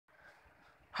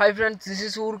Hi friends, this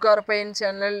is Urkar Pain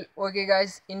channel. Okay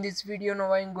guys, in this video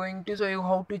now I am going to show you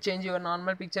how to change your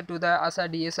normal picture to the as a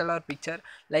DSLR picture,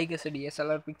 like as a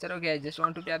DSLR picture. Okay, I just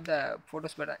want to tap the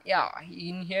photos button. Yeah,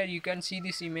 in here you can see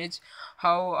this image,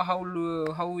 how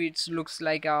it looks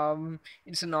like.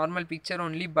 It's a normal picture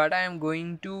only, but I am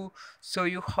going to show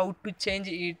you how to change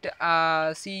it.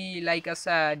 See, like as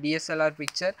a DSLR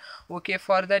picture. Okay,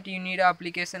 for that you need an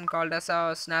application called as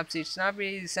a Snapseed. Snap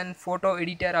is an photo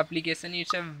editor application.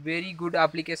 It's a very good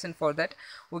application for that.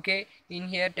 Okay, in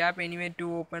here tap anywhere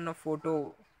to open a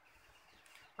photo.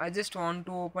 I just want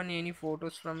to open any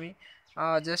photos from me.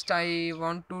 Just I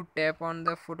want to tap on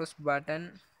the photos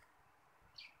button.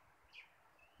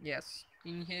 Yes,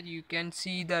 in here you can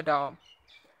see that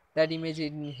that image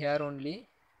in here only.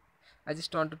 I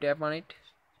just want to tap on it.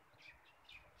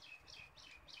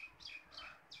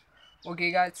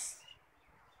 Okay guys,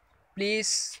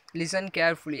 please listen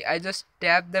carefully. I just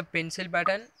tap the pencil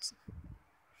button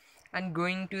and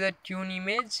going to the tune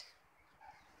image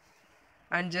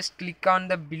and just click on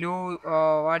the below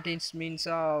what it means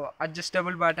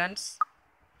adjustable buttons,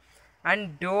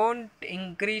 and don't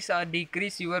increase or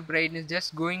decrease your brightness.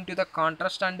 Just going to the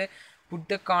contrast and put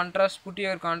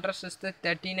your contrast as the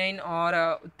 39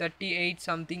 or 38,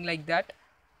 something like that.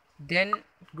 Then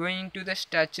going to the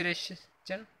saturation,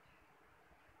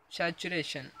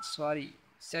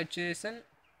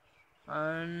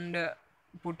 and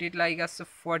put it like as a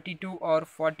 42 or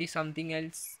 40, something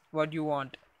else what you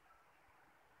want.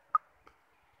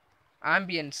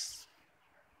 Ambience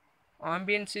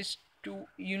is to,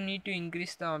 you need to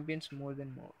increase the ambience more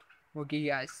than more. Okay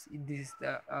guys, this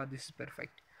is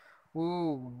perfect.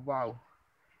 Oh wow,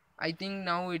 I think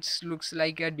now it looks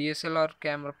like a DSLR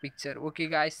camera picture. Okay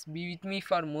guys, be with me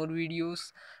for more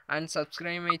videos and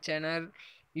subscribe my channel.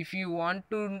 If you want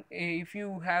to if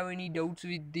you have any doubts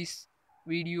with this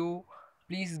video,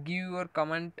 please give your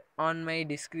comment on my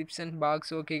description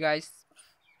box. Okay guys,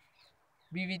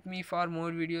 be with me for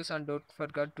more videos and don't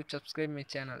forget to subscribe my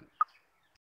channel.